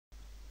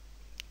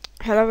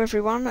Hello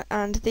everyone,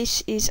 and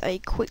this is a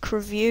quick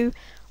review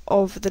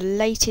of the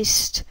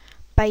latest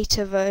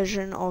beta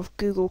version of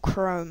Google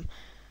Chrome.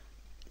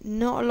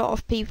 Not a lot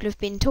of people have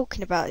been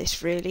talking about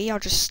this really. I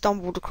just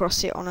stumbled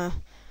across it on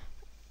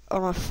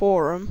a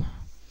forum,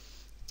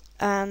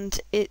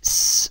 and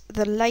it's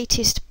the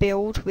latest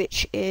build,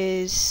 which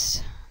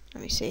is,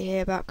 let me see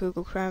here about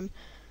Google Chrome,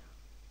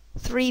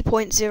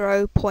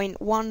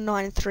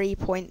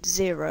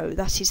 3.0.193.0.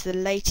 That is the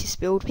latest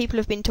build. People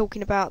have been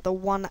talking about the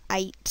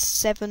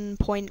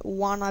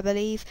 187.1, I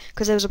believe,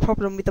 because there was a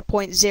problem with the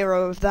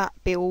 0.0 of that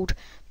build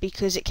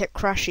because it kept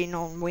crashing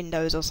on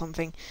Windows or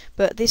something.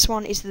 But this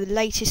one is the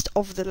latest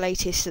of the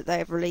latest that they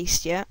have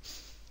released yet.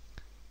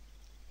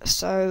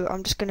 So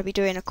I'm just going to be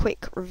doing a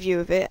quick review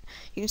of it.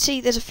 You can see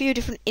there's a few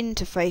different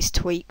interface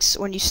tweaks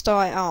when you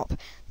start it up.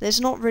 There's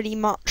not really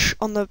much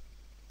on the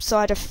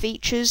side of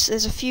features.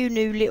 There's a few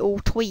new little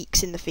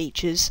tweaks in the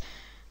features,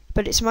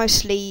 but it's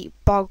mostly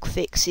bug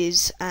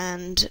fixes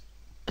and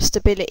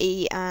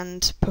stability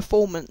and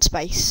performance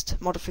based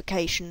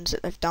modifications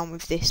that they've done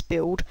with this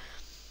build.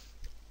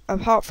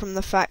 Apart from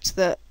the fact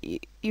that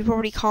you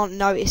probably can't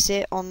notice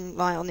it on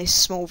this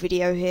small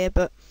video here,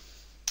 but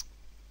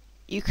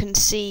you can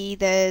see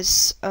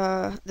there's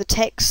the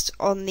text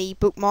on the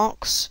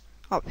bookmarks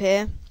up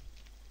here.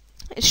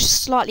 It's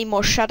just slightly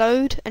more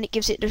shadowed, and it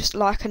gives it just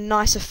like a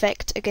nice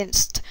effect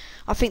against.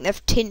 I think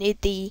they've tinted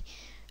the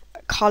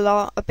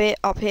colour a bit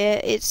up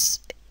here. It's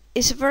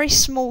a very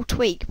small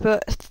tweak,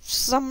 but for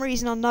some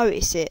reason I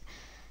notice it.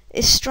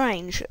 It's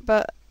strange,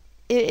 but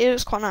it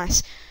looks quite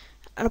nice.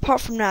 And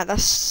apart from that,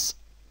 that's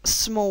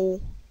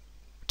small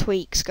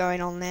tweaks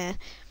going on there.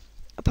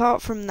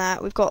 Apart from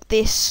that, we've got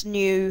this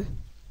new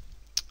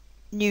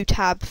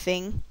tab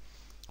thing.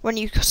 When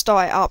you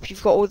start it up,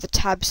 you've got all the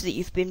tabs that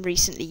you've been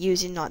recently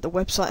using, like the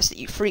websites that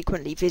you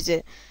frequently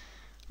visit,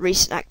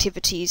 recent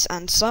activities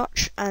and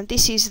such. And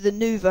this is the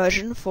new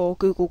version for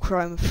Google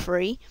Chrome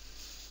 3.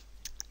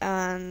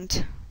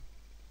 And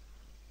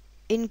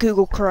in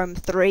Google Chrome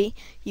 3,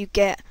 you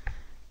get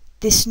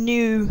this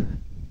new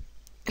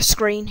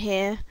screen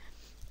here.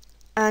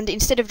 And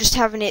instead of just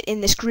having it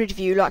in this grid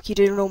view like you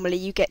do normally,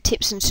 you get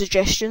tips and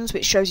suggestions,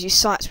 which shows you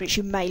sites which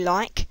you may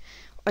like.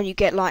 And you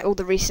get like all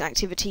the recent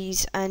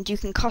activities, and you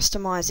can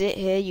customize it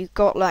here. You've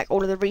got like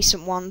all of the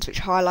recent ones which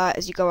highlight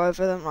as you go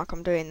over them, like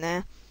I'm doing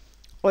there.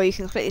 Or you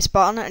can click this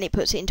button and it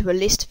puts it into a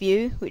list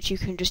view, which you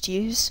can just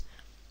use.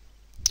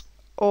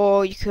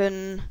 Or you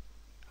can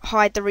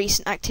hide the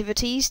recent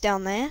activities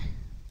down there.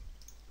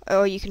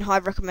 Or you can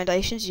hide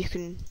recommendations. You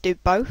can do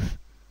both.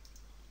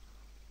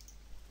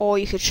 Or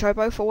you could show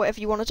both, or whatever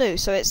you want to do.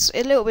 So it's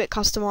a little bit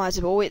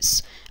customizable.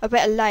 It's a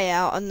better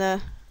layout,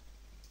 and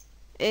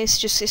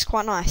it's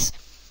quite nice.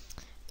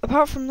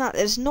 Apart from that,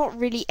 there's not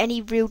really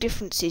any real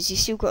differences. You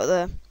still got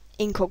the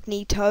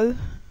incognito.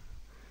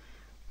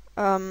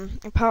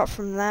 Apart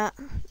from that,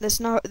 there's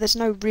no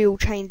real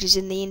changes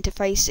in the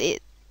interface.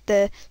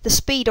 The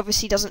speed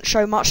obviously doesn't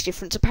show much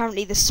difference.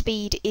 Apparently the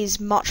speed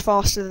is much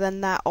faster than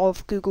that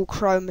of Google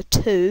Chrome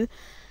 2.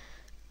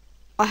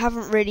 I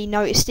haven't really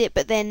noticed it,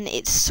 but then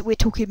we're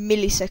talking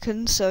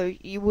milliseconds, so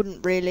you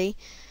wouldn't really.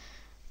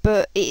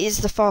 But it is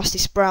the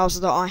fastest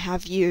browser that I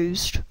have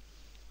used.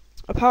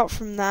 Apart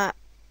from that,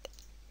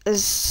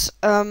 there's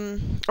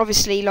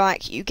obviously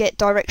like you get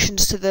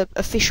directions to the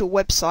official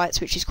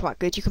websites, which is quite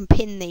good. You can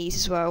pin these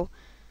as well.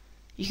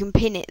 You can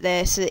pin it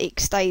there so that it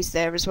stays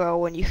there as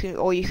well, and you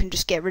can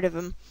just get rid of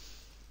them.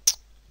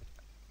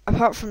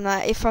 Apart from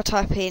that, if I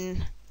type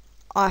in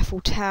Eiffel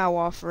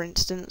Tower, for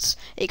instance,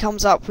 it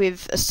comes up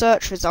with a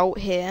search result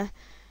here.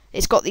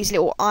 It's got these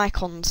little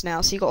icons now,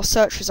 so you've got a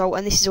search result,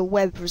 and this is a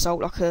web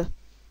result, like a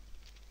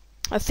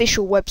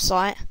official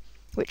website,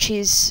 which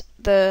is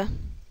the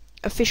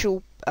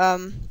official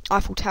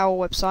Eiffel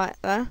Tower website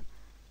there.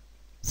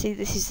 See,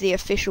 this is the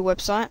official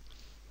website.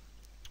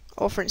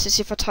 Or for instance,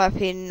 if I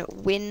type in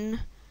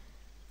Win,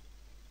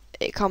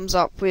 it comes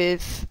up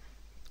with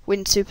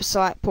Win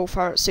Supersite, Paul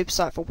Farrett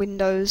Supersite for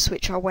Windows,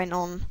 which I went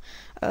on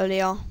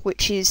earlier,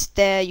 which is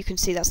there. You can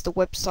see that's the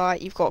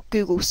website. You've got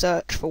Google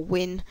search for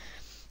Win.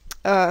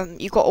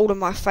 You've got all of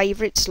my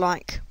favourites,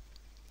 like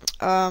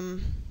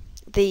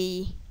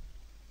the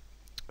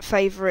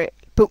favourite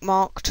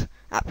bookmarked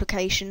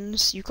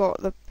applications. You've got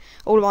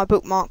all of my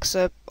bookmarks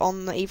are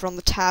either on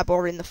the tab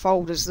or in the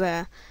folders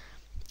there,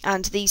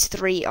 and these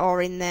three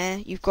are in there.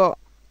 You've got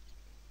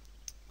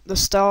the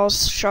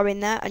stars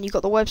showing that, and you've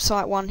got the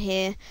website one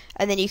here,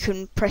 and then you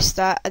can press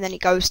that and then it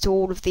goes to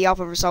all of the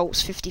other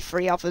results,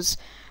 53 others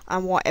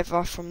and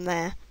whatever from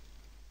there.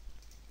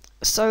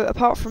 So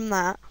apart from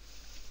that,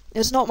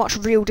 there's not much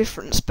real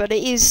difference, but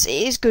it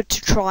is good to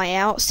try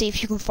out, see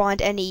if you can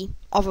find any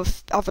other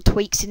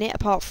tweaks in it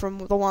apart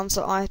from the ones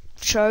that I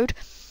showed.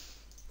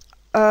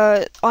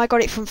 I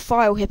got it from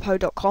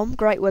FileHippo.com,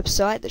 great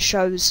website that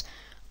shows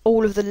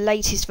all of the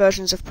latest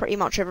versions of pretty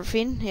much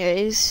everything. Here it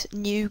is,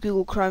 new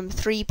Google Chrome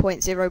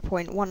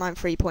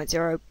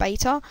 3.0.193.0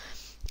 beta,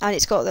 and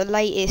it's got the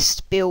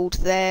latest build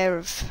there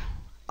of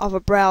other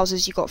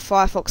browsers. You've got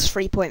Firefox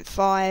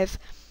 3.5,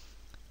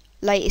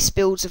 latest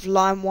builds of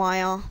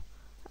LimeWire,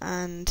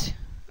 and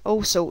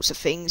all sorts of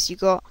things. You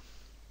got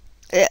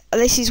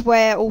this is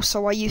where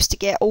also I used to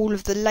get all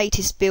of the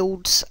latest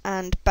builds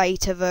and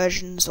beta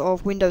versions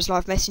of Windows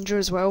Live Messenger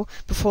as well,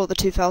 before the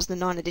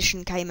 2009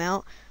 edition came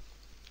out.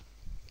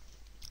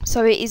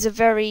 So it is a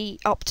very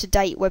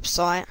up-to-date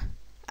website,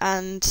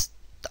 and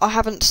I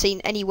haven't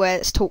seen anywhere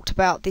that's talked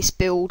about this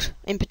build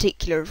in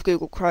particular of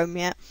Google Chrome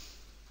yet,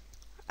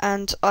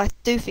 and I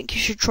do think you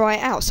should try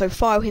it out. So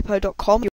filehippo.com